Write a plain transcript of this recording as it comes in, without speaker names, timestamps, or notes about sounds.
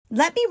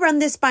Let me run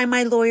this by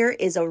my lawyer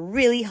is a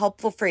really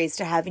helpful phrase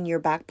to have in your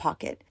back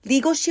pocket.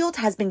 Legal Shield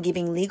has been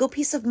giving legal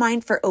peace of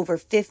mind for over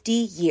 50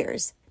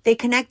 years. They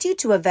connect you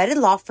to a vetted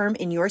law firm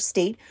in your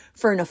state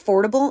for an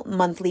affordable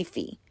monthly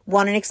fee.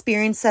 Want an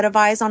experienced set of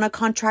eyes on a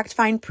contract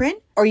fine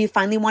print? Or you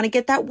finally want to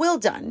get that will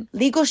done?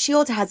 Legal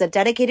Shield has a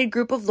dedicated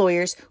group of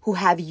lawyers who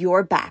have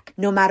your back,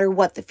 no matter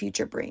what the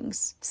future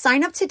brings.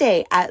 Sign up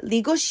today at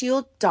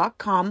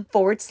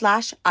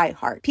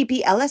LegalShield.com/iHeart.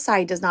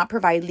 PPLSI does not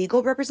provide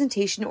legal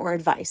representation or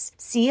advice.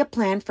 See a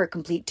plan for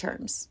complete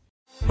terms.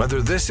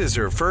 Whether this is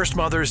her first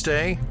Mother's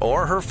Day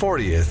or her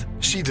 40th,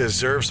 she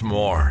deserves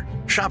more.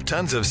 Shop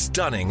tons of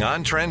stunning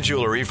on-trend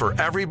jewelry for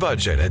every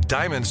budget at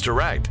Diamonds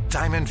Direct.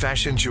 Diamond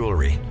fashion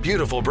jewelry,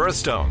 beautiful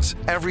birthstones,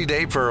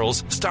 everyday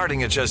pearls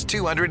starting at just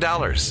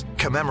 $200.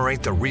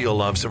 Commemorate the real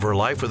loves of her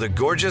life with a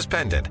gorgeous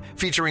pendant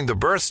featuring the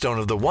birthstone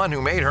of the one who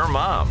made her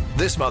mom.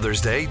 This Mother's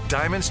Day,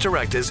 Diamonds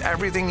Direct is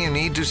everything you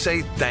need to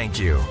say thank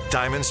you.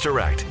 Diamonds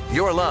Direct.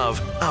 Your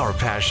love, our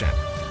passion.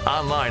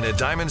 Online at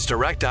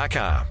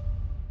diamondsdirect.com.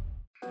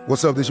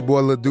 What's up, this your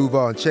boy Lil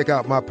Duval, and check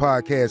out my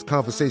podcast,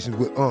 Conversations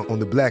with Unc, on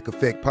the Black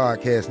Effect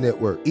Podcast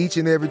Network. Each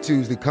and every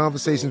Tuesday,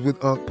 Conversations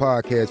with Unc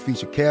podcast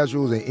feature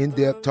casual and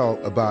in-depth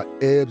talk about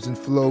ebbs and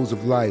flows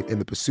of life and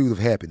the pursuit of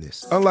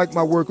happiness. Unlike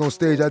my work on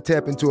stage, I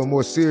tap into a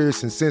more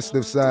serious and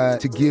sensitive side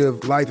to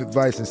give life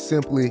advice and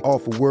simply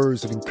offer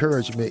words of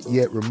encouragement,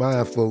 yet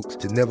remind folks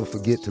to never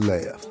forget to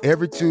laugh.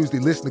 Every Tuesday,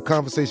 listen to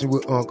Conversations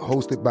with Unc,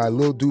 hosted by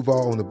Lil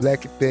Duval on the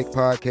Black Effect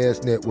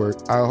Podcast Network,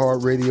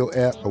 iHeartRadio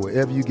app, or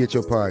wherever you get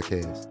your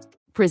podcasts.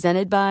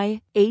 Presented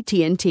by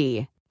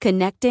AT&T.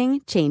 Connecting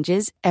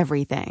changes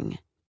everything.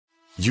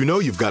 You know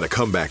you've got a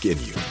comeback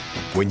in you.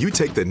 When you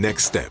take the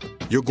next step,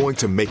 you're going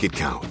to make it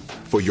count.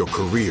 For your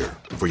career,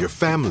 for your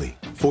family,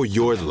 for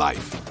your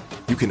life.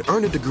 You can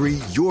earn a degree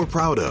you're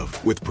proud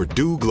of with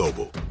Purdue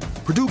Global.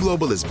 Purdue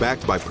Global is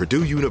backed by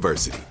Purdue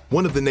University,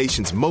 one of the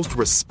nation's most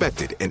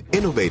respected and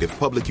innovative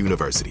public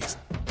universities.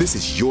 This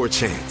is your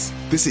chance.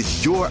 This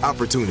is your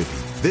opportunity.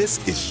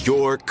 This is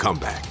your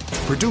comeback.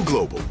 Purdue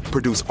Global,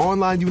 Purdue's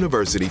online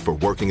university for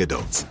working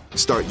adults.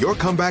 Start your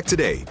comeback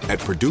today at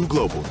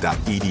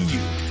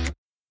purdueglobal.edu.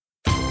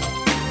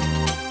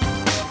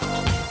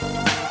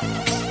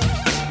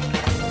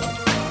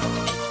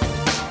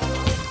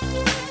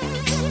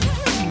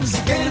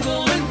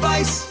 Scandal and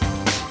vice,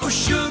 or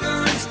sugar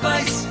and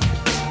spice.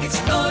 It's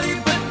naughty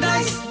but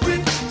nice with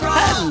Rob.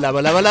 Hello,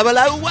 hello, hello,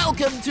 hello.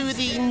 Welcome to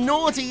the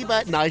Naughty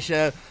But Nice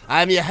Show.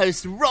 I'm your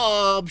host,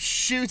 Rob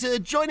Shooter.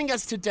 Joining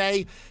us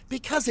today,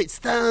 because it's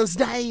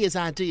Thursday, is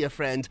our dear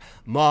friend,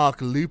 Mark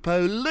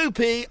Lupo.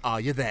 Loopy, are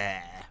you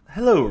there?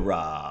 Hello,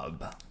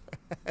 Rob.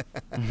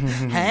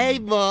 Hey,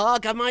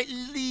 Mark, I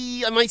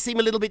might seem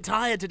a little bit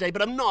tired today,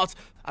 but I'm not.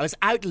 I was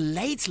out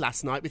late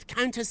last night with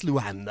Countess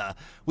Luanda.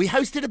 We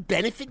hosted a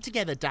benefit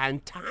together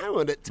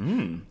downtown at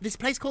this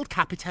place called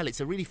Capital. It's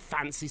a really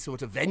fancy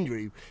sort of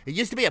venue. It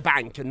used to be a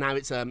bank, and now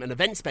it's an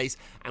event space,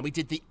 and we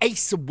did the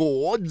Ace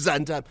Awards,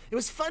 and it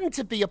was fun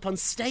to be up on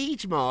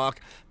stage, Mark,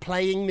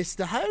 playing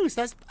Mr. Host.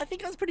 I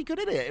think I was pretty good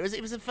at it.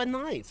 It was a fun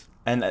night.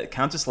 And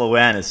Countess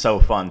Luanda is so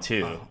fun,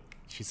 too. Oh.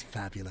 She's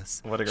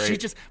fabulous. What a great...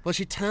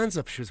 She turns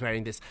up, she was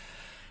wearing this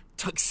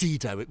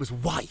tuxedo. It was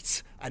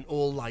white and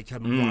all like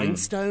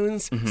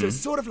rhinestones. Mm-hmm. So it's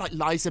sort of like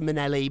Liza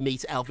Minnelli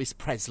meets Elvis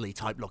Presley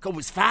type look. Oh, it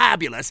was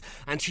fabulous.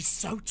 And she's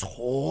so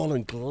tall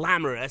and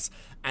glamorous.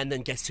 And then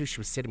guess who she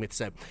was sitting with?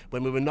 So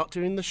when we were not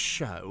doing the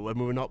show, when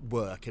we were not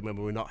working, when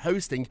we were not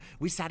hosting,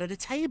 we sat at a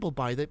table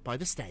by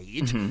the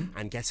stage. Mm-hmm.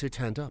 And guess who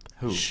turned up?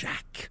 Who?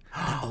 Shaq,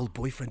 her old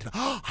boyfriend.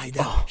 Oh, I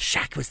know. Oh.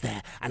 Shaq was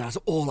there. And I was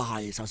all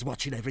eyes. I was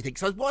watching everything.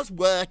 So I was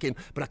working,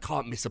 but I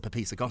can't miss up a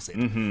piece of gossip.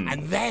 Mm-hmm.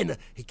 And then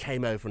he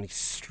came over and he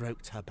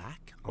stroked her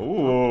back.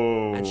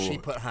 Ooh. And she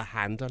put her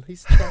hand on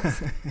his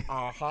chest. And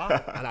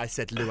I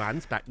said,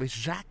 Luanne's back with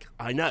Jacques.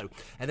 I know.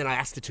 And then I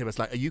asked her to, I was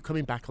like, are you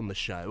coming back on the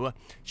show?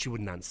 She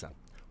wouldn't answer.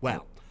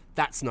 Well,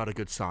 that's not a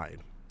good sign.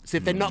 So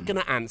if they're not going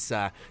to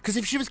answer, because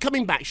if she was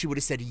coming back, she would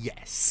have said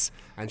yes.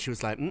 And she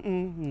was like,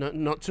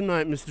 not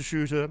tonight, Mr.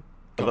 Shooter.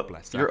 God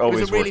bless her. You're always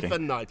It was a really working.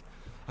 fun night.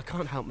 I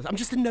can't help myself. I'm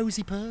just a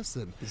nosy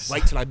person.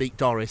 Wait till I meet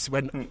Doris.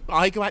 When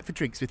I go out for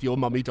drinks with your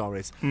mummy,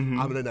 Doris, I'm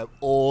going to know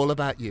all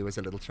about you as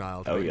a little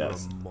child. Oh, You're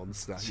yes. a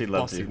monster. She You're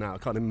loves bossy you. now. I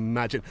can't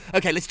imagine.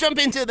 Okay, let's jump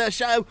into the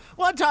show.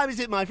 What time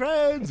is it, my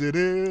friends? It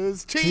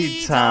is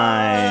tea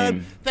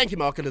time. Thank you,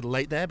 Mark. A little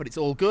late there, but it's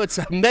all good.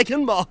 So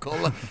Meghan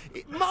Markle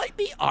it might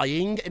be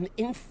eyeing an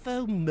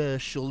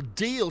infomercial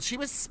deal. She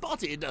was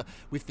spotted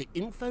with the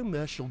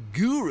infomercial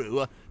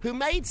guru who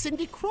made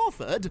Cindy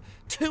Crawford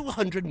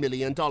 $200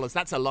 million.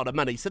 That's a lot of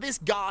money. So this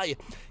guy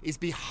is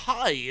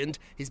behind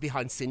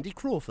Cindy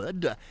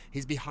Crawford,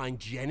 he's behind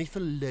Jennifer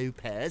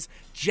Lopez,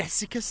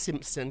 Jessica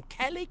Simpson,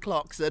 Kelly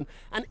Clarkson,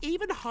 and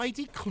even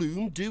Heidi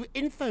Klum do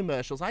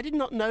infomercials. I did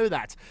not know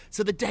that.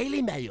 So the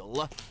Daily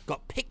Mail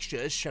got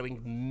pictures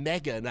showing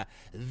Meghan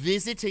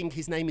visiting,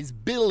 his name is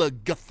Bill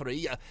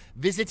Guthrie,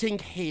 visiting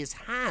his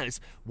house.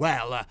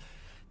 Well,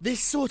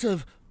 this sort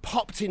of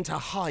popped into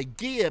high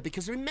gear,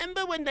 because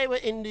remember when they were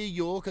in New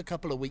York a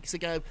couple of weeks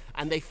ago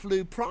and they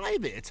flew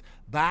private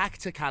back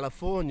to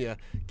California?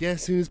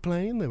 Guess whose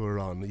plane they were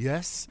on?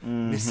 Yes,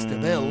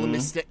 Mr. Bill,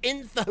 Mr.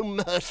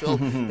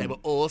 Infomercial. They were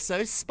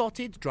also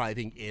spotted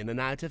driving in and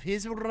out of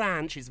his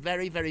ranch. He's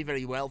very, very,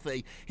 very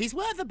wealthy. He's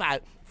worth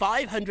about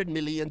 $500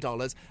 million,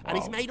 and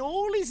he's made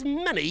all his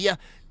money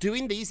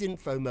doing these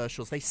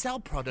infomercials. They sell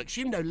products,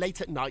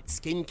 late at night,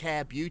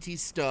 skincare, beauty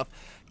stuff.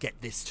 Get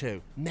this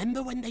too.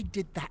 Remember when they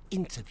did that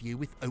interview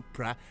with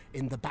Oprah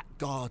in the back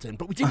garden,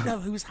 but we didn't know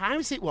whose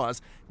house it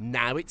was?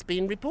 Now it's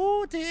been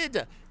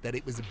reported that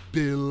it was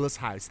Bill's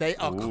house. They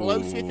are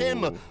close with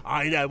him.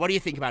 I know. What do you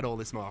think about all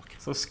this, Mark?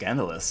 So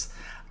scandalous.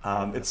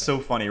 It's so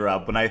funny,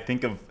 Rob. When I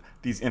think of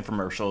these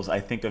infomercials, I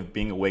think of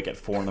being awake at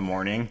 4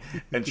 a.m.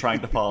 and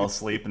trying to fall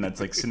asleep, and that's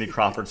like Cindy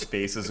Crawford's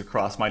face is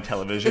across my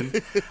television.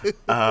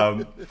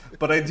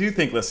 But I do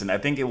think, I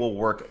think it will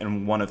work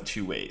in one of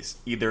two ways.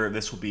 Either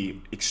this will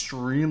be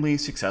extremely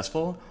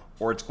successful,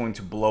 or it's going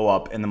to blow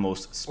up in the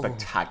most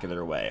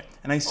spectacular way.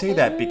 And I say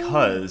that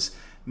because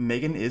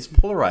Meghan is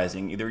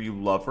polarizing. Either you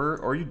love her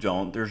or you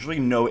don't. There's really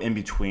no in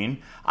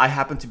between. I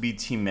happen to be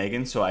Team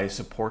Meghan, so I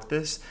support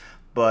this.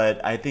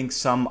 But I think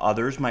some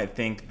others might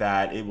think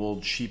that it will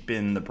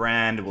cheapen the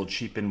brand, it will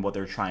cheapen what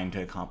they're trying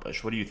to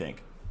accomplish. What do you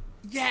think?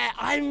 Yeah,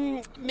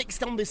 I'm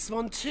mixed on this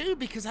one too,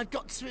 because I've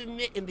got to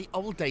admit, in the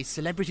old days,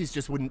 celebrities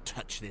just wouldn't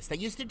touch this. They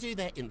used to do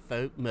their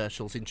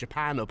infomercials in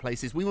Japan or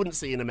places we wouldn't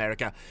see in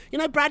America.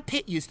 Brad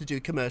Pitt used to do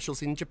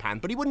commercials in Japan,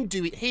 but he wouldn't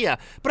do it here.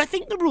 But I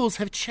think the rules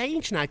have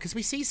changed now, because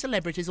we see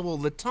celebrities all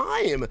the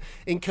time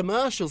in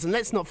commercials. And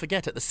let's not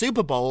forget, at the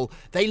Super Bowl,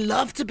 they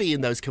love to be in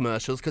those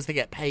commercials because they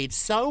get paid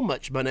so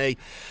much money.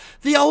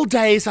 The old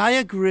days, I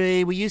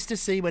agree. We used to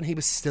see, when he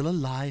was still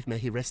alive, may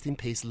he rest in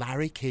peace,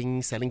 Larry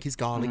King selling his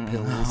garlic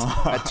pills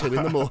at 2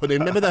 a.m.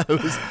 Remember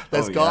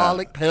those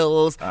garlic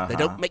pills? They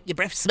don't make your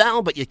breath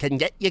smell, but you can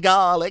get your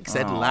garlic,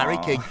 said Larry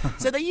King.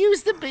 So they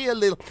used to be a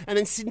little... And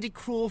then Cindy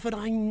Crawford,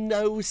 I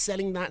know,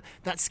 selling that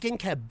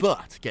skincare.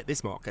 But, get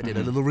this, Mark, I did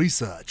a little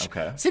research.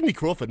 Okay. Cindy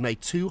Crawford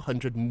made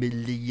 $200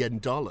 million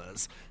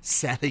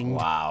selling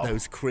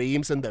those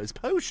creams and those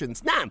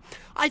potions. Now,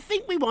 I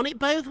think we want it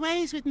both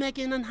ways with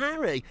Meghan and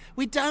Harry.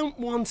 We don't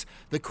want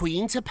the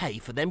Queen to pay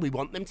for them. We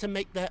want them to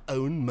make their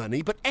own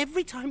money. But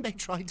every time they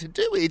try to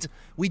do it,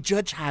 we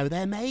judge how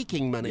they're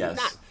making money. Yes.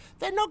 Now,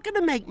 they're not going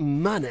to make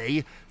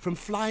money from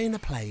flying a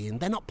plane.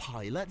 They're not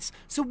pilots.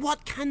 So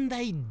what can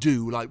they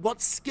do? What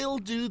skill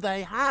do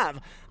they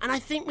have? And I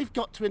think we've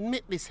got to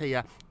admit this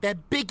here. Their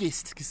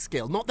biggest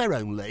skill, not their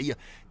only,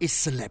 is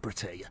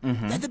celebrity.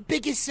 They're the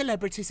biggest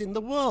celebrities in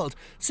the world.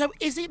 So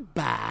is it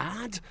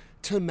bad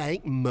to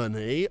make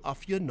money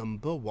off your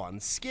number one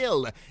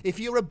skill?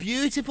 If you're a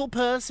beautiful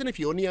person, if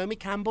you're Naomi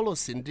Campbell or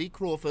Cindy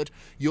Crawford,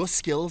 your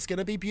skill's going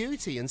to be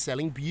beauty and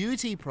selling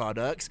beauty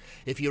products.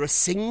 If you're a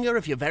singer,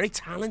 if you're very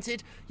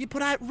talented, you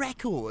put out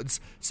records.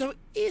 So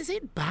is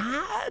it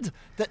bad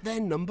that their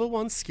number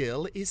one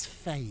skill is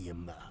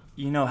fame?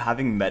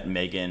 Having met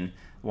Meghan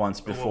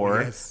once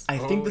before, I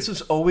think this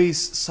was always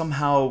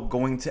somehow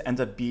going to end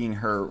up being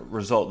her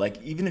result.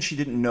 Even if she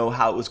didn't know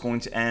how it was going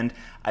to end,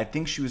 I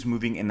think she was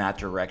moving in that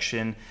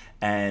direction,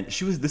 and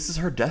this is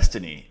her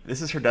destiny.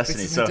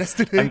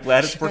 I'm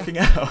glad it's working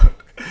out.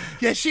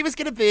 Yeah, she was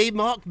going to be...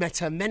 Mark met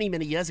her many,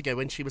 many years ago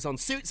when she was on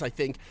Suits, I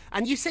think.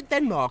 And you said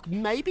then, Mark,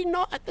 maybe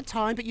not at the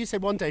time, but you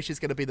said one day she's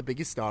going to be the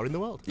biggest star in the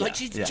world.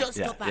 She's just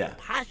got that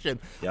passion.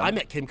 Yeah. I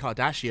met Kim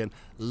Kardashian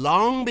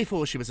long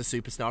before she was a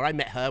superstar. I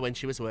met her when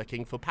she was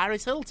working for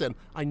Paris Hilton.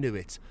 I knew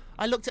it.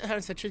 I looked at her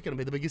and said, she's going to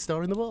be the biggest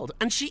star in the world.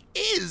 And she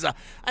is.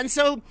 And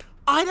so...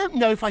 I don't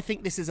know if I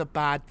think this is a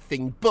bad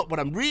thing, but what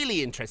I'm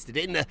really interested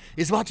in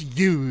is what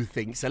you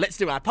think. So let's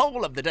do our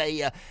poll of the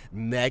day.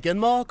 Meghan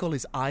Markle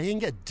is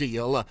eyeing a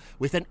deal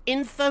with an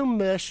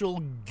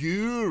infomercial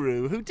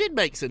guru who did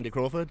make Cindy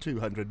Crawford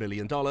 $200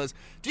 million.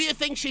 Do you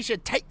think she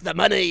should take the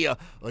money,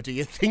 or do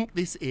you think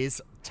this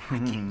is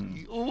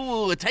tacky?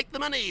 Ooh, take the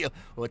money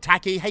or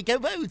tacky. Hey, go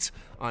vote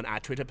on our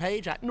Twitter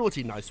page at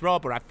Naughty Nice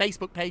Rob or our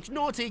Facebook page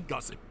Naughty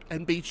Gossip,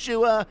 and be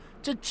sure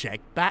to check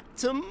back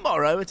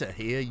tomorrow to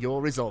hear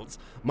your results.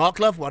 Mark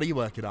Love, what are you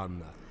working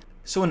on?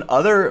 So in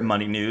other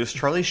money news,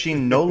 Charlie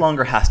Sheen no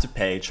longer has to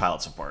pay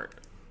child support.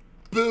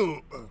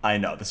 Boom. I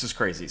know, this is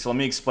crazy. So let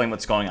me explain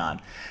what's going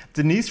on.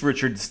 Denise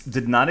Richards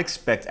did not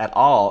expect at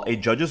all a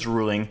judge's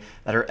ruling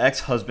that her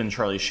ex-husband,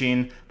 Charlie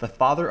Sheen, the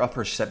father of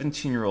her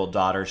 17-year-old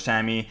daughter,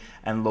 Sammy,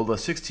 and Lola,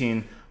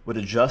 16, would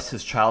adjust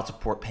his child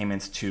support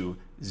payments to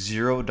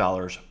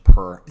 $0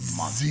 per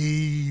month.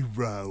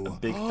 Zero. A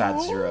big fat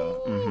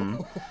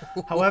zero.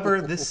 However,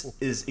 this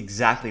is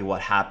exactly what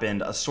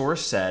happened. A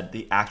source said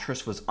the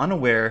actress was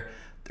unaware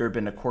there had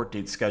been a court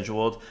date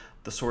scheduled.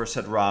 The source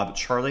said, Rob,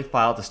 Charlie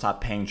filed to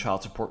stop paying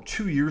child support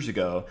 2 years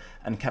ago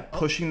and kept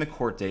pushing the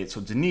court date.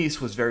 So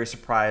Denise was very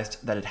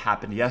surprised that it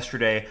happened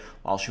yesterday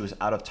while she was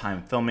out of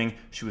time filming.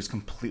 She was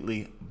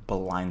completely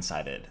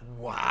blindsided.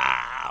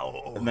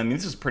 Wow. And I mean,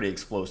 this is pretty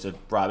explosive,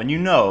 Rob. And you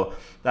know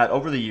that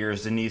over the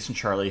years, Denise and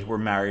Charlie, who were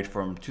married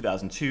from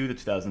 2002 to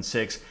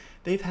 2006,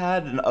 they've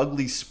had an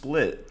ugly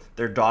split.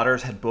 Their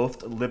daughters had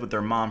both lived with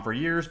their mom for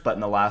years, but in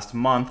the last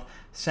month,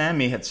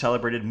 Sammy had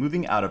celebrated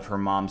moving out of her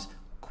mom's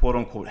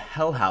quote-unquote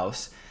hell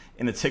house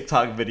in a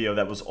TikTok video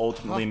that was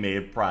ultimately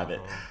made private.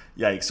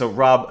 Yikes. So,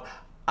 Rob,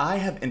 I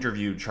have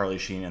interviewed Charlie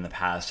Sheen in the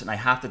past, and I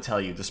have to tell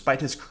you,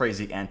 despite his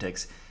crazy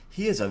antics,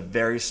 he is a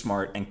very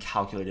smart and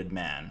calculated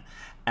man.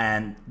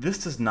 And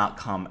this does not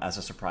come as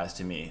a surprise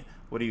to me.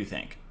 What do you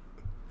think?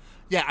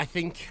 Yeah, I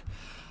think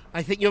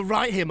you're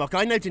right here, Mark.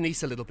 I know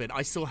Denise a little bit.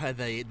 I saw her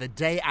the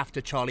day after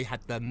Charlie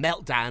had the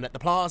meltdown at the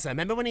Plaza.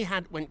 Remember when he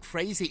went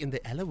crazy in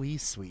the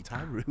Eloise suite?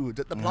 How rude,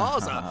 at the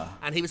Plaza.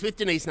 And he was with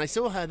Denise, and I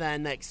saw her there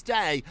next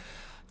day.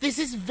 This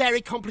is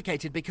very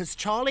complicated because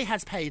Charlie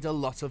has paid a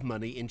lot of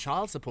money in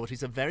child support.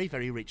 He's a very,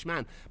 very rich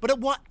man. But at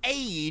what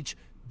age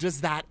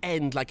does that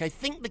end? Like, I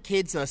think the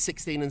kids are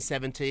 16 and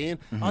 17.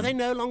 Mm-hmm. Are they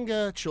no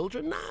longer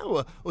children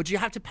now? Or do you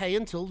have to pay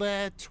until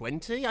they're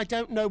 20? I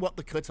don't know what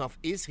the cutoff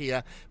is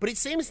here. But it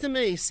seems to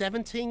me,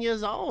 17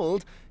 years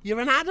old, you're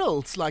an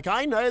adult. Like,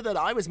 I know that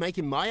I was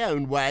making my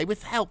own way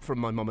with help from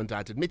my mum and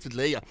dad,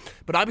 admittedly.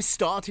 But I was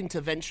starting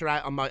to venture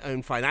out on my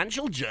own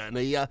financial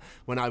journey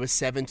when I was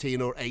 17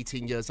 or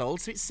 18 years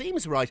old. So it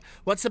seems right.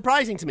 What's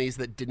surprising to me is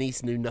that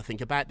Denise knew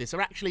nothing about this.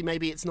 Or actually,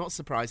 maybe it's not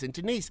surprising.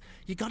 Denise,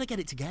 you got to get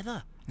it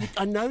together.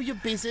 I know you're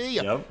busy.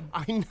 Yep.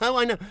 I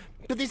know.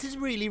 But this is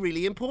really,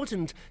 really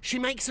important. She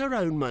makes her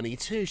own money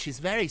too. She's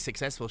very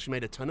successful. She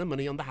made a ton of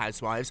money on The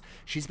Housewives.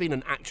 She's been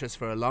an actress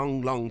for a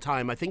long, long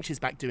time. I think she's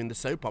back doing the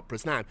soap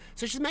operas now.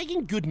 So she's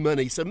making good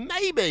money. So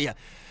maybe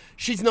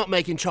she's not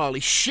making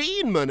Charlie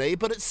Sheen money,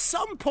 but at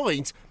some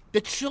point,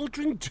 the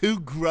children do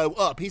grow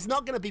up. He's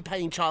not going to be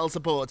paying child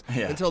support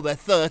until they're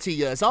 30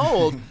 years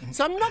old.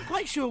 So I'm not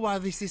quite sure why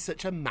this is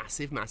such a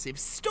massive, massive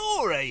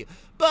story.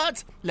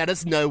 But let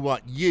us know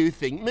what you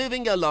think.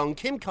 Moving along,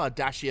 Kim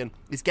Kardashian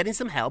is getting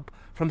some help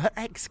from her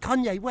ex,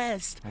 Kanye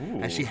West,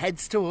 as she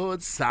heads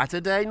towards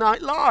Saturday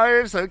Night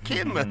Live. So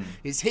Kim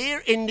is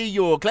here in New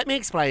York. Let me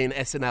explain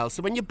SNL.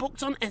 So when you're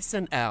booked on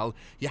SNL,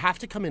 you have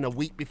to come in a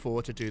week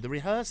before to do the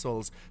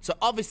rehearsals. So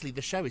obviously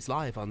the show is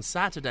live on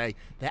Saturday.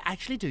 They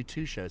actually do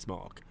 2 shows,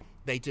 Mark.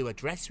 They do a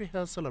dress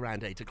rehearsal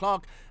around 8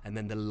 o'clock and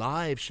then the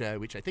live show,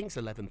 which I think is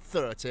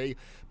 11:30.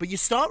 But you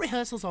start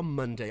rehearsals on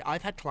Monday.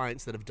 I've had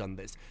clients that have done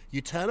this. You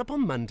turn up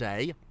on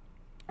Monday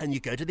and you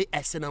go to the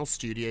SNL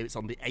studio. It's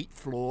on the 8th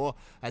floor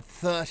at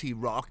 30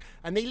 Rock,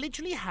 and they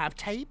literally have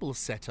tables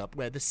set up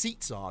where the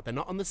seats are. They're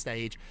not on the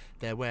stage.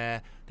 They're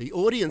where the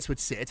audience would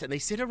sit, and they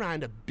sit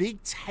around a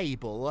big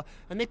table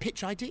and they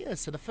pitch ideas.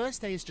 So the first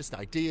day is just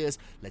ideas.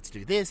 Let's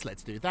do this,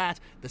 let's do that.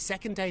 The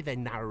second day, they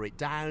narrow it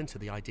down to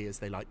the ideas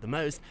they like the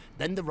most.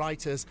 Then the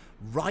writers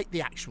write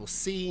the actual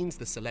scenes.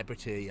 The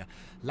celebrity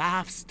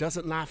laughs,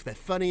 doesn't laugh. They're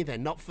funny, they're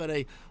not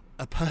funny.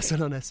 A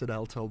person on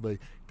SNL told me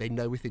they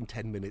know within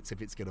 10 minutes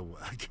if it's going to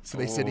work. So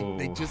they said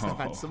they just have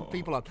had some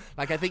people on.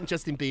 Like, I think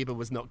Justin Bieber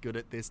was not good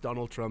at this.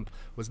 Donald Trump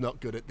was not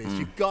good at this.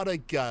 You've got to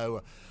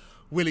go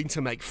willing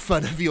to make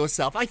fun of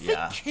yourself. I think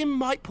Kim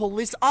might pull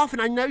this off,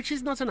 and I know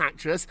she's not an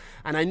actress,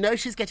 and I know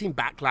she's getting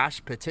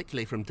backlash,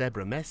 particularly from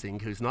Deborah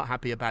Messing, who's not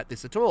happy about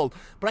this at all.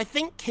 But I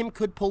think Kim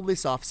could pull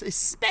this off,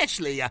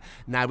 especially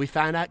now we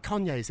found out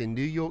Kanye's in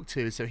New York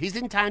too, so he's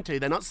in town too.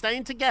 They're not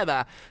staying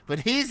together, but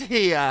he's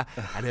here,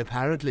 and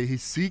apparently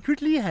he's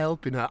secretly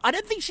helping her. I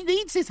don't think she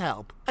needs his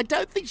help. I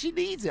don't think she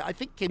needs it. I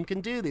think Kim can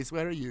do this.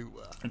 Where are you?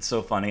 It's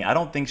so funny. I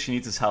don't think she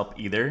needs his help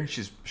either.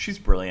 She's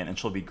brilliant, and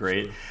she'll be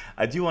great.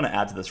 I do want to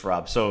add to this,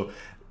 Rob. So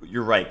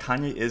you're right,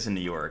 Kanye is in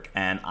New York,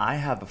 and I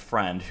have a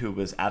friend who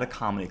was at a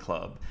comedy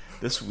club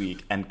this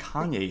week, and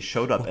Kanye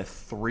showed up at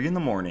 3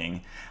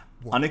 a.m,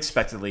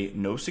 unexpectedly,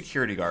 no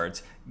security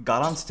guards,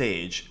 got on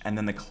stage, and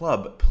then the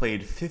club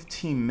played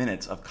 15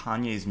 minutes of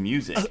Kanye's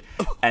music,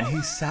 and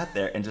he sat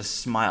there and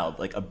just smiled,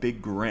 like a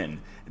big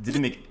grin.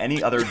 Didn't make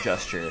any other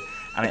gesture.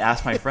 And I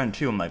asked my friend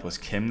too, I'm like, was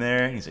Kim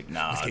there? And he's like,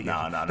 no.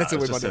 That's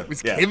what we wanted.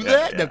 Was Kim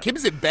there? No,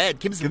 Kim's in bed.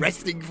 Kim's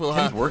resting for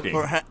her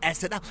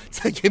SNL.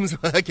 So Kim's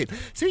working.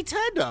 So he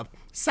turned up,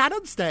 sat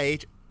on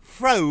stage,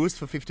 froze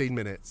for 15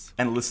 minutes.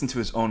 And listened to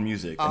his own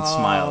music and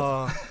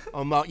smiled.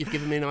 Oh, Mark, you've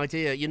given me an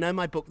idea. You know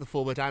my book, The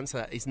Forward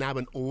Answer, is now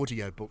an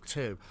audio book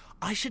too.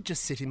 I should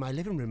just sit in my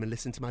living room and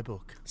listen to my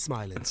book,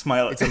 smiling. And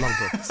smiling. It's a long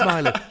book.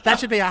 Smiling. That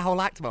should be our whole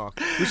act, Mark.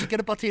 We should get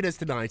a Bottino's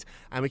tonight,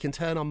 and we can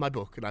turn on my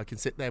book, and I can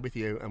sit there with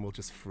you, and we'll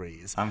just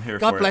freeze. I'm here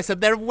God for bless it.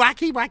 them. They're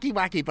wacky, wacky,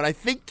 wacky, but I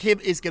think Kim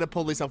is going to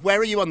pull this off. Where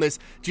are you on this?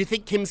 Do you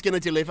think Kim's going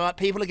to deliver?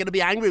 People are going to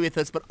be angry with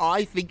us, but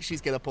I think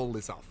she's going to pull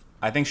this off.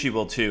 I think she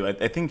will too.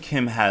 I think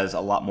Kim has a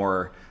lot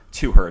more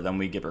to her than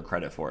we give her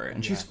credit for.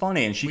 And she's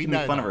funny, and she can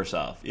make fun of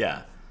herself.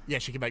 Yeah. Yeah,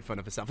 she can make fun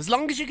of herself. As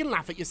long as you can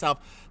laugh at yourself,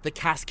 the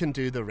cast can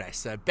do the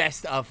rest. So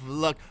best of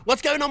luck.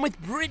 What's going on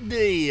with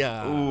Britney?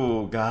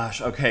 Oh,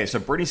 gosh. Okay, so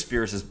Britney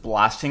Spears is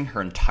blasting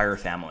her entire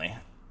family.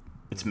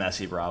 It's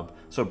messy, Rob.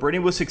 So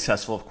Britney was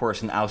successful, of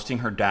course, in ousting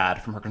her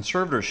dad from her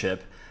conservatorship,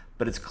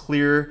 but it's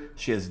clear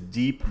she has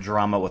deep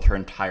drama with her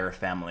entire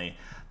family.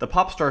 The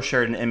pop star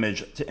shared an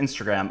image to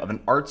Instagram of an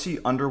artsy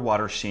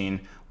underwater scene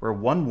where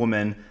one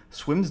woman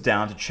swims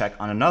down to check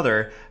on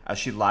another as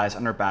she lies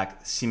on her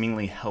back,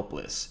 seemingly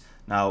helpless.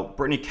 Now,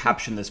 Britney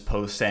captioned this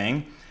post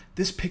saying,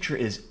 "This picture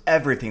is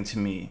everything to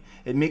me.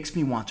 It makes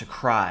me want to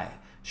cry.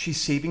 She's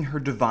saving her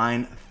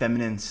divine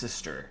feminine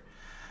sister."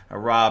 Now,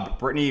 Rob,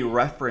 Britney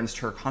referenced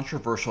her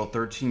controversial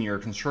 13-year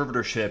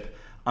conservatorship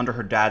under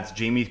her dad's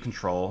Jamie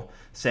control,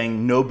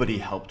 saying nobody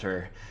helped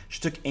her. She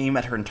took aim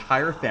at her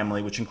entire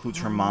family, which includes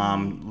her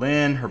mom,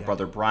 Lynn, her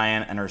brother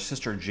Brian, and her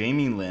sister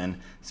Jamie Lynn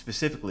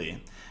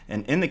specifically.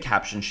 And in the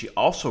caption, she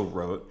also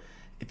wrote,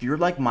 "If you're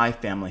like my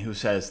family who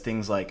says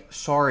things like,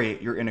 'Sorry,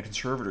 you're in a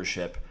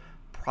conservatorship,'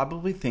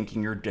 probably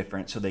thinking you're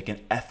different so they can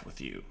F with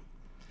you."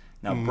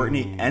 Now,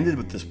 Britney ended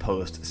with this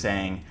post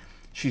saying,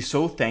 "She's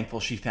so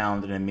thankful she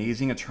found an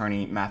amazing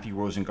attorney, Matthew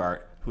Rosengart,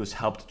 who has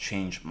helped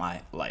change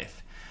my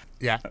life."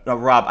 Yeah. Now,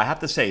 Rob, I have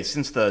to say,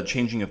 since the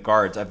changing of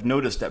guards, I've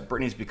noticed that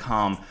Britney's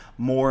become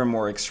more and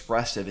more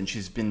expressive, and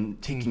she's been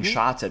taking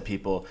shots at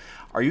people.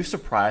 Are you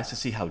surprised to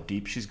see how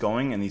deep she's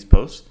going in these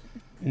posts?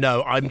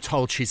 No, I'm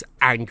told she's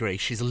angry.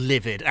 She's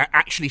livid.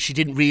 Actually, she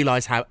didn't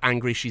realise how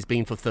angry she's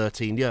been for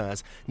 13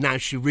 years. Now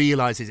she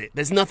realises it.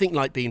 There's nothing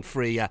like being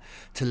freer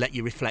to let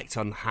you reflect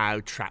on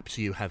how trapped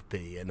you have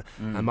been.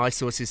 And my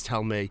sources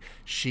tell me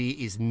she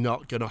is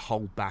not going to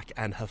hold back.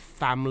 And her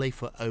family,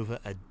 for over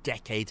a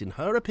decade, in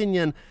her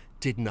opinion,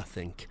 did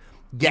nothing.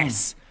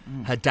 Yes,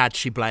 her dad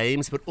she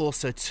blames, but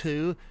also,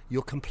 too,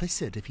 you're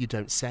complicit if you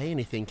don't say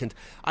anything. And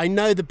I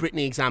know the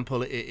Britney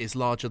example is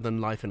larger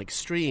than life and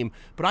extreme,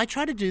 but I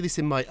try to do this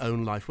in my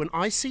own life. When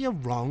I see a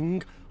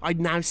wrong, I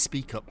now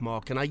speak up,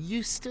 Mark, and I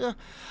used to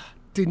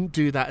didn't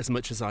do that as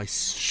much as I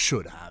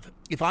should have.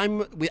 If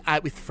I'm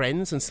out with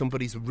friends and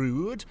somebody's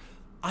rude,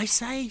 I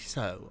say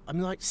so. I'm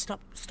like,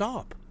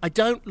 stop. I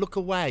don't look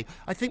away.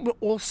 I think we're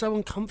all so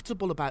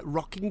uncomfortable about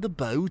rocking the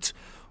boat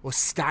or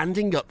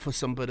standing up for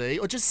somebody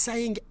or just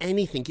saying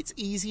anything. It's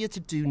easier to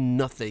do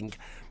nothing.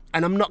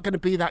 And I'm not going to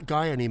be that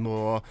guy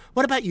anymore.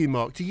 What about you,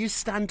 Mark? Do you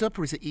stand up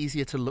or is it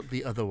easier to look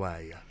the other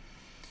way?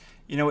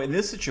 You know, in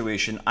this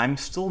situation, I'm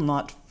still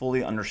not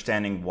fully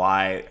understanding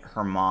why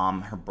her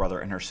mom, her brother,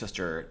 and her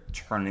sister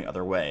turned the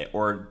other way.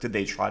 Or did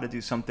they try to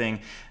do something?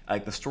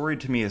 Like, the story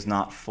to me is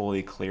not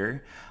fully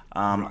clear.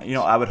 Right. You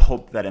know, I would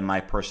hope that in my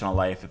personal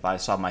life, if I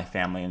saw my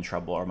family in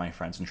trouble or my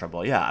friends in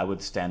trouble, yeah, I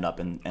would stand up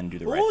and do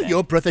the right thing.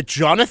 Your brother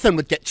Jonathan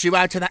would get you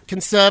out of that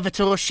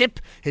conservatorship.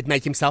 He'd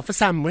make himself a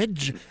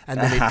sandwich, and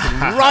then he'd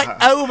come right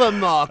over,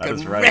 Mark,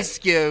 and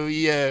rescue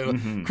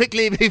you.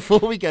 Quickly, before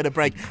we go to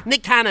break,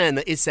 Nick Cannon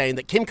is saying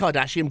that Kim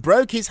Kardashian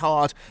broke his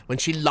heart when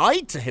she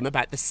lied to him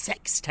about the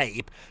sex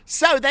tape.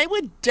 So they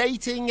were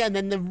dating, and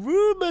then the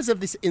rumours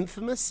of this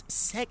infamous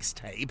sex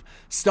tape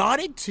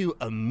started to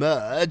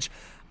emerge.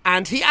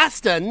 And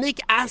Nick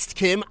asked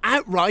Kim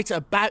outright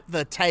about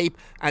the tape,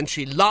 and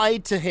she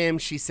lied to him.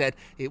 She said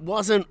it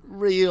wasn't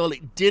real,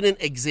 it didn't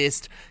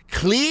exist.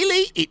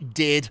 Clearly it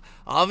did.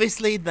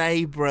 Obviously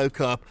they broke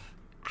up.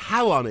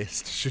 How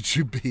honest should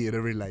you be in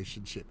a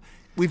relationship?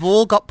 We've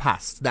all got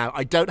past. Now,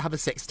 I don't have a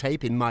sex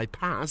tape in my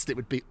past. It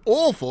would be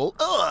awful.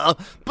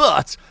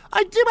 But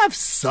I do have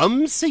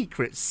some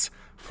secrets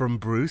from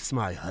Bruce,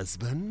 my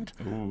husband.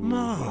 Ooh.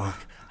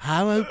 Mark,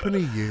 how open are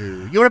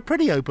you? You're a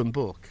pretty open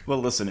book. Well,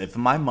 listen, if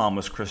my mom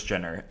was Kris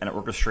Jenner and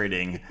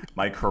orchestrating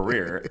my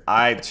career,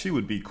 I too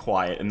would be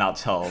quiet and not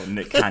tell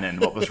Nick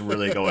Cannon what was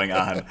really going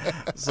on.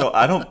 So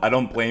I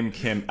don't blame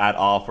Kim at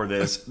all for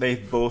this. They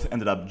both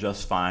ended up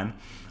just fine.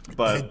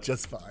 But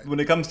just fine. When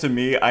it comes to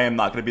me, I am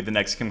not going to be the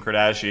next Kim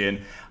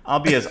Kardashian. I'll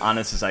be as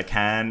honest as I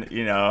can.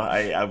 You know,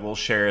 I will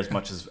share as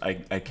much as I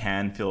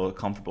can feel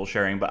comfortable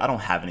sharing, but I don't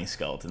have any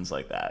skeletons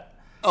like that.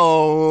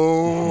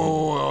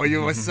 Oh,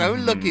 you are so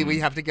lucky we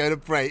have to go to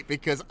break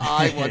because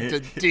I want to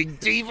dig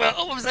deeper.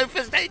 Oh, I'm so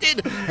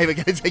frustrated. Hey, we're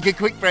going to take a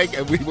quick break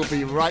and we will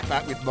be right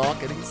back with Mark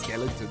and his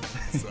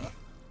skeletons.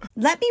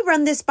 Let me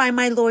run this by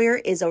my lawyer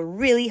is a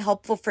really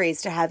helpful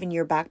phrase to have in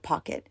your back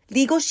pocket.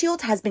 Legal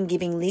Shield has been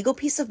giving legal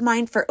peace of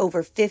mind for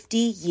over 50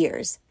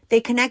 years.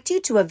 They connect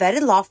you to a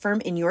vetted law firm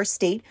in your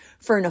state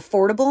for an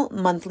affordable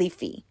monthly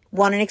fee.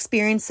 Want an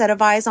experienced set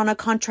of eyes on a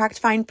contract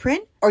fine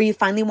print? Or you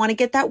finally want to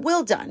get that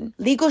will done?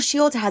 Legal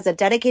Shield has a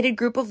dedicated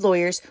group of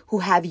lawyers who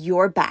have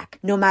your back,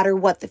 no matter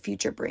what the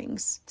future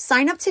brings.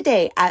 Sign up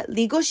today at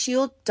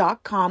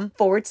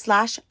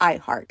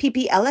LegalShield.com/iHeart.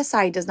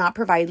 PPLSI does not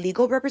provide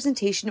legal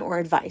representation or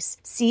advice.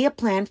 See a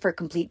plan for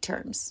complete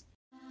terms.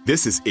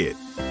 This is it.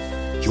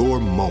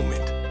 Your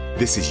moment.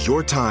 This is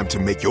your time to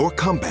make your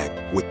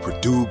comeback with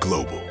Purdue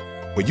Global.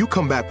 When you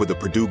come back with a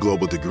Purdue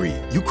Global degree,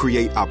 you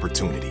create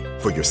opportunity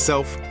for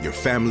yourself, your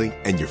family,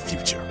 and your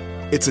future.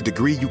 It's a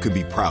degree you can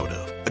be proud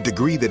of, a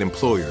degree that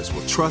employers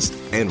will trust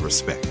and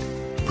respect.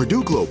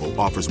 Purdue Global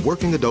offers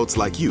working adults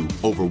like you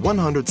over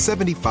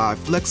 175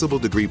 flexible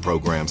degree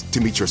programs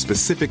to meet your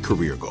specific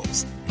career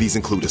goals. These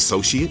include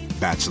associate,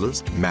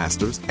 bachelor's,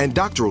 master's, and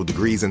doctoral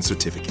degrees and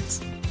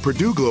certificates.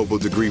 Purdue Global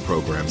degree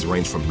programs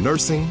range from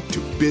nursing to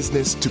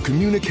business to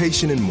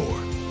communication and more.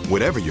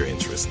 Whatever your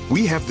interest,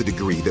 we have the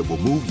degree that will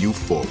move you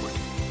forward.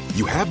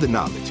 You have the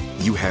knowledge,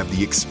 you have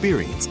the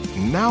experience.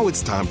 Now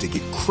it's time to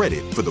get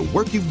credit for the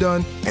work you've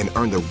done and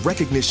earn the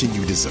recognition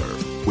you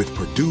deserve with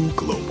Purdue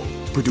Global,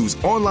 Purdue's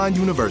online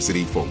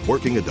university for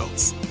working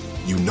adults.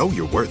 you know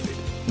you're worth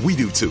it. We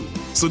do too.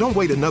 So don't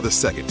wait another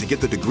second to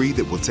get the degree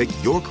that will take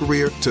your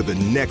career to the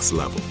next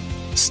level.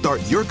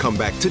 Start your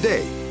comeback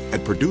today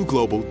at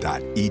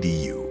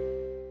purdueglobal.edu.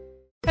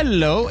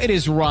 Hello, it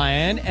is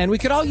Ryan, and we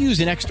could all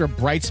use an extra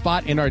bright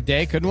spot in our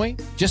day, couldn't we?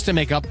 Just to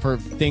make up for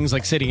things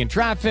like sitting in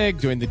traffic,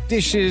 doing the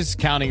dishes,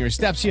 counting your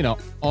steps, you know,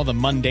 all the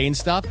mundane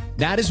stuff.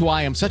 That is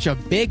why I'm such a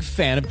big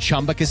fan of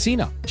Chumba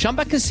Casino.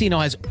 Chumba Casino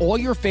has all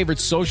your favorite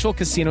social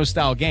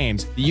casino-style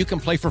games that you can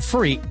play for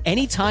free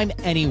anytime,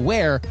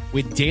 anywhere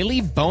with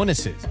daily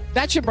bonuses.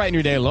 That should brighten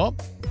your day a little.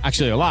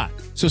 Actually, a lot.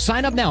 So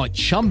sign up now at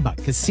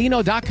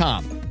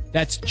ChumbaCasino.com.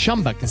 That's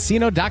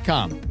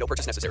ChumbaCasino.com. No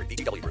purchase necessary.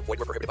 VGW Group. Void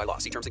where prohibited by law.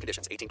 See terms and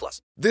conditions. 18+.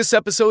 This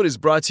episode is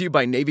brought to you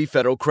by Navy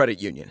Federal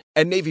Credit Union.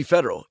 At Navy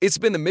Federal, it's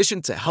been the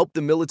mission to help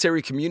the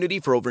military community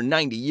for over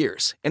 90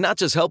 years. And not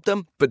just help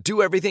them, but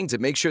do everything to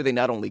make sure they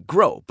not only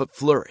grow, but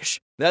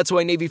flourish. That's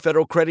why Navy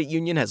Federal Credit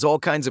Union has all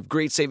kinds of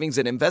great savings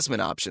and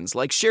investment options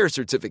like share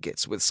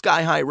certificates with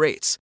sky-high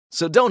rates.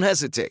 So don't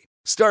hesitate.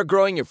 Start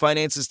growing your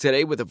finances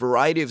today with a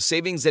variety of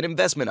savings and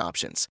investment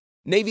options.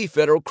 Navy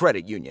Federal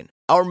Credit Union.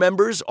 Our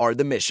members are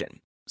the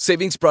mission.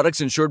 Savings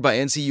products insured by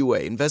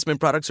NCUA.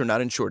 Investment products are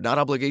not insured, not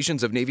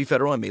obligations of Navy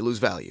Federal and may lose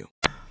value.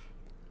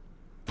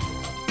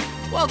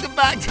 Welcome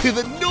back to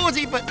the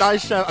Naughty But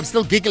Nice Show. I'm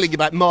still giggling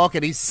about Mark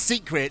and his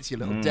secrets, you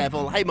little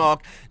devil. Hey,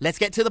 Mark, let's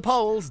get to the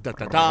polls.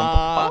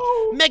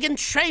 Meghan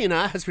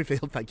Trainor has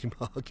revealed, thank you,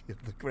 Mark, you're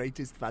the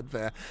greatest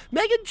fanfare.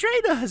 Meghan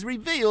Trainor has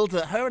revealed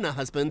that her and her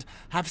husband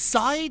have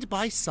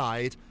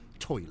side-by-side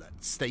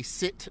toilets. They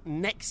sit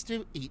next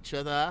to each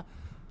other.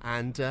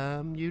 And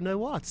you know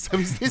what? So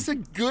is this a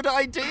good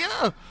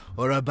idea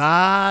or a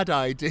bad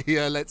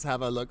idea? Let's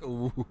have a look.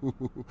 Ooh.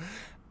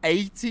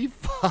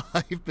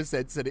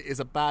 85% said it is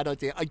a bad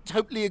idea. I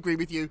totally agree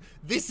with you.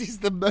 This is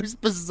the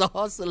most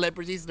bizarre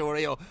celebrity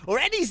story or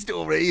any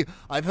story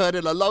I've heard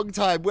in a long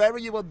time. Where are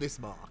you on this,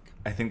 Mark?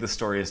 I think the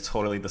story is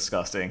totally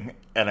disgusting,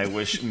 and I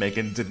wish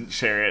Meghan didn't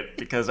share it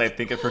because I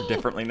think of her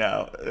differently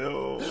now.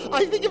 Ew.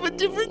 I think of her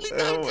differently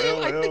now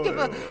too.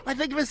 I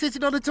think of her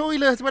sitting on a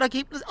toilet when I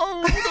keep.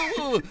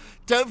 Oh,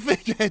 don't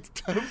forget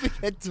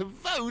to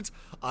vote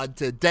on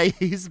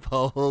today's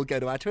poll. Go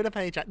to our Twitter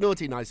page at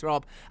Naughty Nice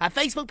Rob. Our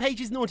Facebook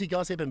page is Naughty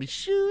Gossip, and be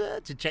sure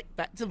to check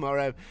back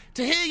tomorrow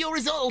to hear your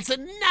results.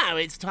 And now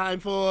it's time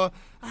for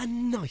our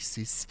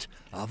nicest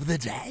of the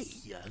day.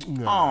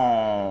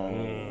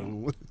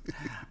 Oh.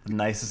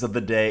 Nicest of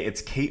the day,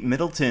 it's Kate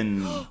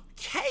Middleton.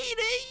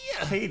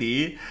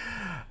 Katie.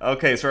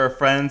 Okay, so our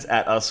friends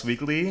at Us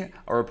Weekly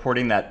are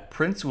reporting that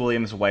Prince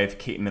William's wife,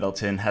 Kate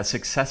Middleton, has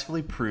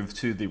successfully proved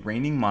to the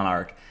reigning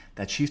monarch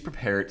that she's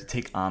prepared to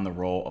take on the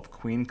role of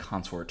Queen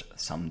Consort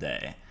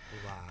someday.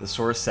 Wow. The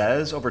source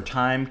says, over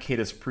time, Kate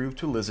has proved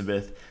to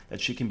Elizabeth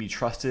that she can be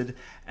trusted,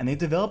 and they've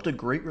developed a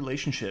great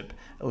relationship.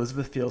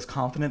 Elizabeth feels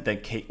confident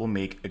that Kate will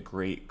make a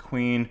great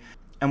queen.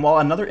 And while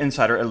another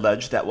insider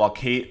alleged that while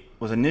Kate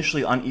was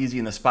initially uneasy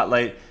in the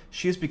spotlight,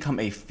 she has become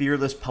a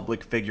fearless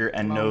public figure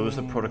and knows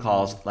the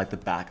protocols like the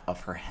back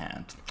of her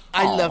hand.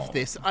 I love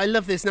this. And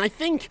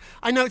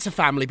I know it's a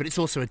family, but it's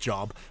also a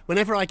job.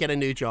 Whenever I get a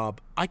new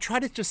job, I try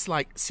to just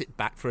sit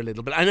back for a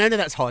little bit. I know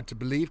that's hard to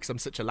believe because I'm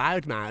such a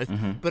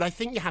loudmouth, but I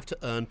think you have to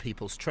earn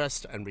people's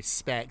trust and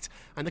respect.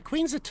 And the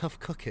Queen's a tough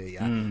cookie,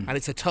 and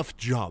it's a tough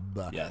job.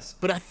 Yes.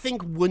 But I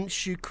think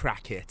once you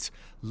crack it,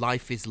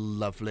 life is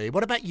lovely.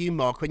 What about you,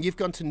 Mark? When you've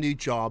gone to new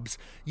jobs,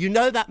 you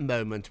know that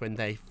moment when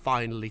they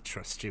finally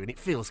trust you, and it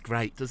feels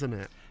great, doesn't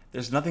it?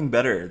 There's nothing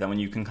better than when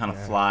you can kind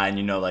of fly and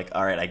you know, like,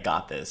 all right, I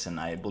got this, and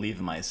I believe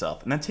in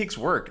myself. And that takes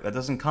work. That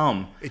doesn't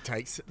come. It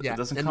takes, It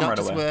doesn't and come not right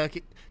just away. work.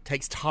 It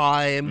takes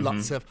time,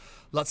 lots of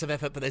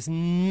effort, but there's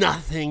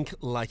nothing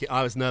like it.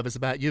 I was nervous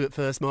about you at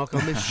first, Mark,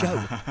 on this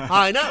show.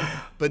 I know,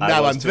 but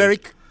now I'm very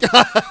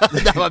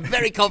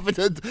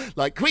confident,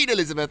 like Queen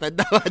Elizabeth, and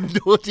now I'm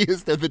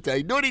naughtiest of the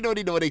day. Naughty.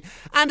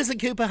 Anderson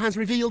Cooper has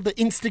revealed that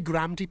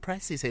Instagram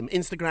depresses him.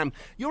 Instagram,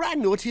 you're our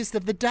naughtiest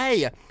of the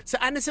day. So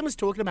Anderson was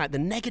talking about the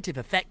negative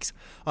effects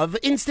of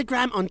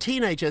Instagram on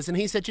teenagers, and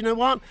he said, you know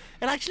what?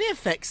 It actually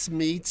affects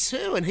me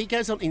too. And he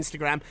goes on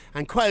Instagram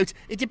and, quote,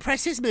 it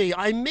depresses me.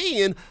 I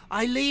mean,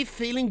 I leave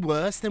feeling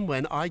worse than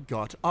when I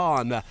got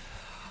on.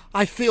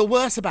 I feel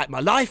worse about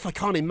my life. I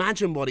can't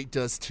imagine what it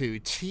does to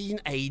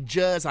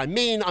teenagers. I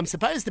mean, I'm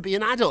supposed to be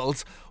an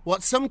adult.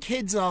 What some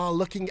kids are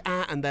looking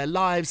at and their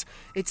lives,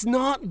 it's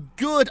not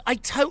good. I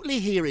totally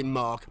hear him,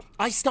 Mark.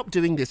 I stopped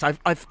doing this.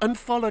 I've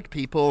unfollowed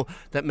people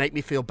that make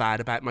me feel bad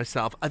about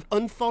myself. I've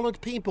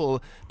unfollowed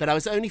people that I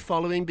was only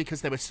following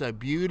because they were so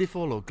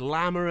beautiful or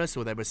glamorous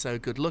or they were so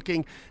good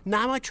looking.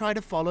 Now I try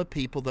to follow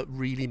people that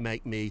really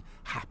make me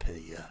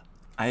happy.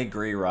 I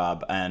agree,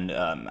 Rob. And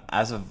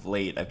as of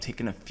late, I've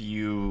taken a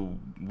few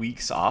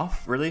weeks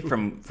off, really,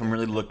 from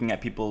really looking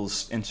at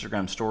people's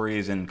Instagram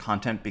stories and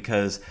content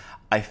because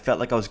I felt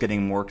like I was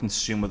getting more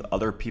consumed with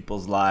other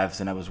people's lives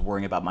than I was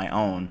worrying about my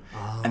own.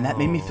 And that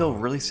made me feel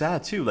really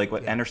sad, too. Like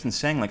what Anderson's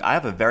saying, like I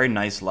have a very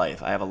nice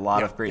life. I have a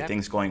lot of great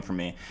things going for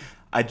me.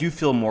 I do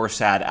feel more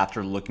sad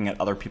after looking at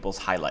other people's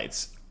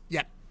highlights.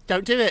 Yeah.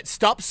 Don't do it.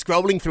 Stop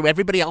scrolling through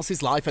everybody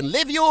else's life and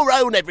live your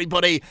own,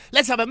 everybody.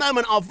 Let's have a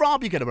moment of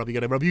Rob. You get a Rob, you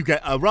get a Rob, you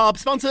get a Rob.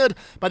 Sponsored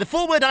by the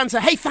Forward Answer.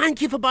 Hey,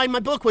 thank you for buying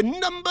my book.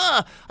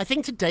 I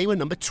think today we're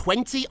number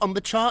 20 on the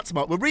charts,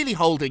 Mark. We're really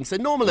holding. So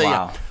normally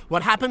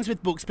what happens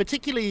with books,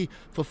 particularly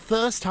for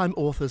first-time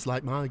authors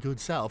like my good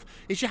self,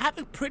 is you have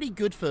a pretty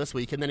good first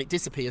week and then it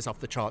disappears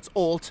off the charts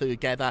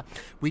altogether.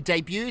 We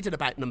debuted at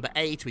about number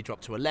 8. We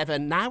dropped to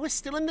 11. Now we're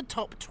still in the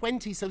top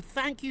 20. So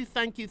thank you.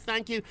 Do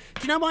you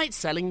know why it's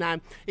selling now?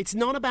 It's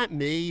not about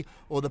me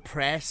or the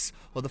press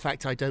or the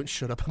fact I don't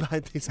shut up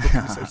about this book.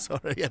 I'm so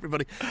sorry,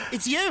 everybody.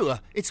 It's you.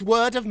 It's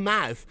word of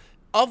mouth.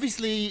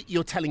 Obviously,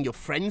 you're telling your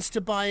friends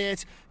to buy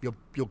it.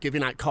 You're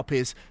giving out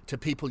copies to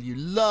people you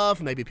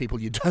love, maybe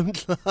people you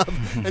don't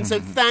love. And so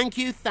thank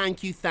you.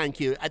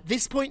 At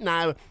this point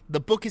now, the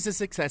book is a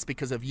success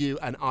because of you,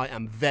 and I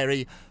am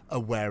very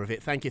aware of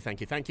it. Thank you.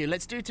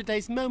 Let's do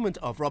today's moment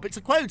of Rob. It's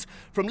a quote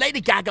from Lady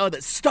Gaga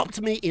that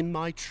stopped me in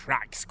my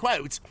tracks.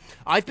 Quote,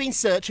 I've been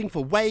searching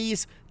for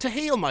ways to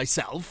heal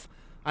myself,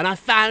 and I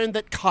found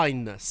that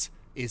kindness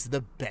is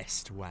the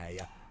best way.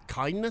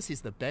 Kindness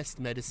is the best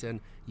medicine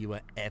you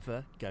are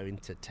ever going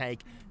to take.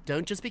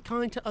 Don't just be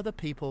kind to other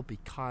people, be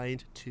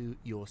kind to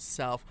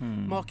yourself.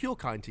 Mark, you're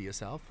kind to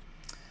yourself.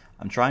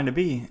 I'm trying to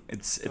be.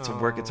 It's a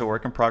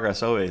work in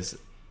progress always.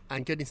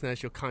 And goodness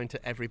knows you're kind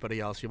to everybody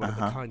else. You're one of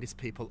the kindest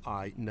people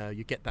I know.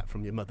 You get that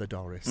from your mother,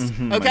 Doris.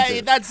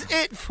 Okay, that's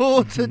it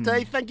for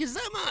today. Thank you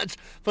so much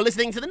for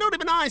listening to the Not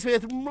Even Eyes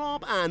with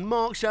Rob and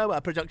Mark show,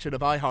 a production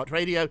of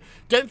iHeartRadio.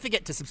 Don't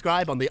forget to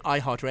subscribe on the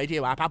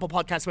iHeartRadio app, Apple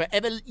Podcasts,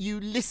 wherever you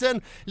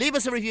listen. Leave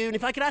us a review. And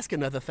if I could ask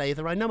another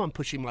favour, I know I'm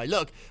pushing my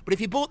luck, but if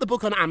you bought the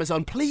book on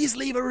Amazon, please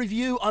leave a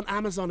review on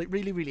Amazon. It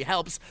really, really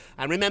helps.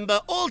 And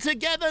remember, all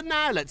together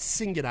now, let's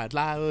sing it out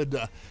loud.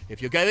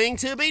 If you're going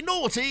to be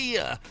naughty,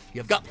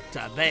 you've got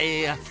to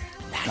be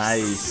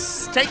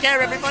nice. Take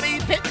care, everybody.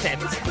 Pip, pip.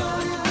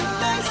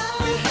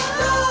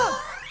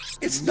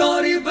 It's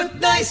naughty but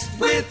nice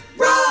with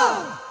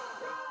Rob.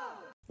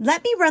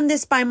 Let me run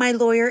this by my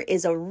lawyer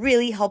is a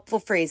really helpful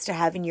phrase to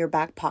have in your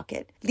back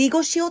pocket.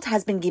 Legal Shield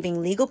has been giving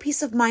legal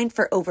peace of mind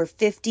for over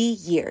 50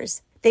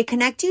 years. They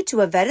connect you to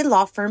a vetted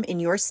law firm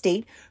in your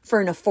state for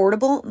an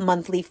affordable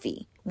monthly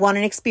fee. Want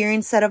an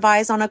experienced set of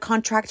eyes on a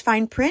contract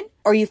fine print?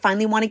 Or you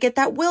finally want to get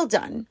that will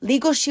done?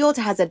 Legal Shield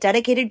has a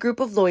dedicated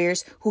group of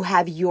lawyers who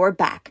have your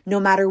back, no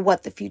matter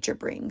what the future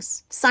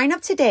brings. Sign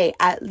up today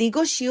at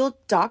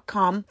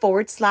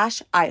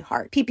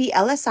LegalShield.com/iHeart.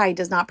 PPLSI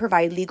does not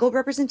provide legal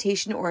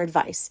representation or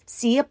advice.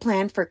 See a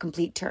plan for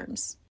complete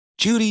terms.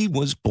 Judy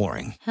was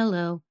boring.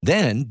 Hello.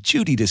 Then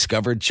Judy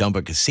discovered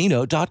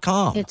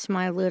ChumbaCasino.com. It's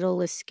my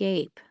little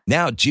escape.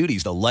 Now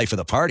Judy's the life of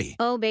the party.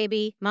 Oh,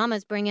 baby,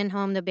 mama's bringing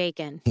home the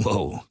bacon.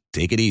 Whoa,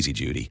 take it easy,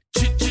 Judy.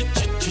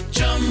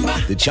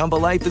 The Chumba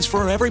life is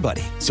for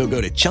everybody. So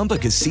go to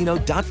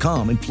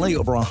ChumbaCasino.com and play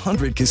over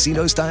 100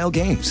 casino-style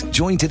games.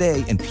 Join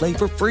today and play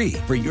for free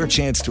for your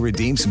chance to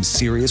redeem some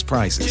serious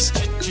prizes.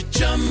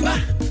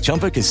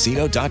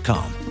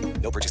 ChumbaCasino.com.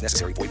 No purchase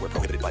necessary. Void where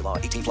prohibited by law.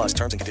 18 plus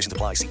terms and conditions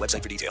apply. See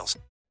website for details.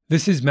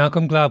 This is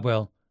Malcolm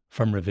Gladwell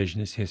from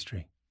Revisionist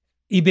History.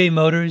 eBay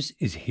Motors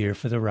is here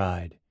for the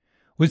ride.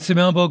 With some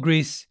elbow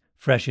grease,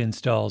 fresh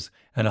installs,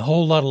 and a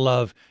whole lot of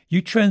love,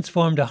 you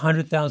transformed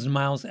 100,000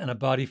 miles and a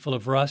body full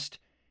of rust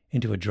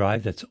into a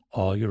drive that's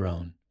all your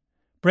own.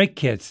 Brake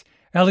kits,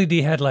 LED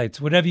headlights,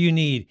 whatever you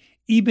need,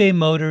 eBay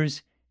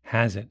Motors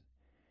has it.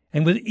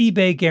 And with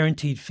eBay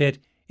Guaranteed Fit,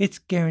 it's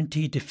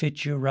guaranteed to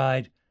fit your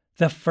ride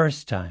the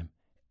first time,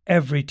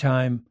 every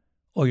time,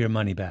 or your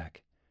money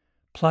back.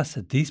 Plus,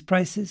 at these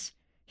prices,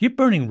 you're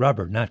burning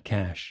rubber, not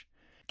cash.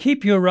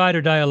 Keep your ride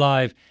or die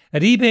alive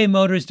at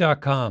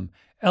ebaymotors.com.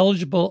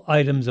 Eligible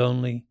items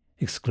only.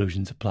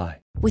 Exclusions apply.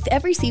 With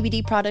every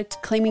CBD product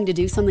claiming to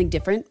do something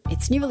different,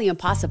 it's nearly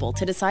impossible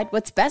to decide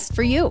what's best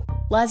for you.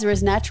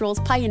 Lazarus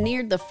Naturals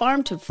pioneered the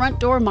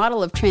farm-to-front-door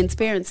model of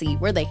transparency,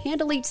 where they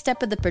handle each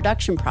step of the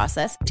production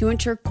process to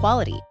ensure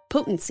quality,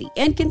 potency,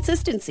 and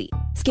consistency.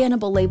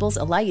 Scannable labels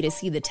allow you to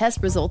see the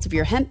test results of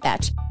your hemp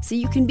batch, so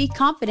you can be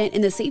confident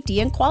in the safety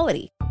and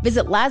quality.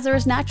 Visit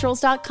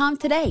LazarusNaturals.com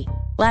today.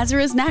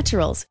 Lazarus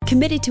Naturals,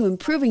 committed to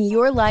improving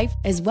your life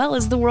as well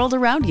as the world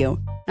around you.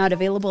 Not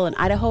available in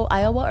Idaho,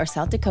 Iowa, or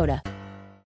South Dakota.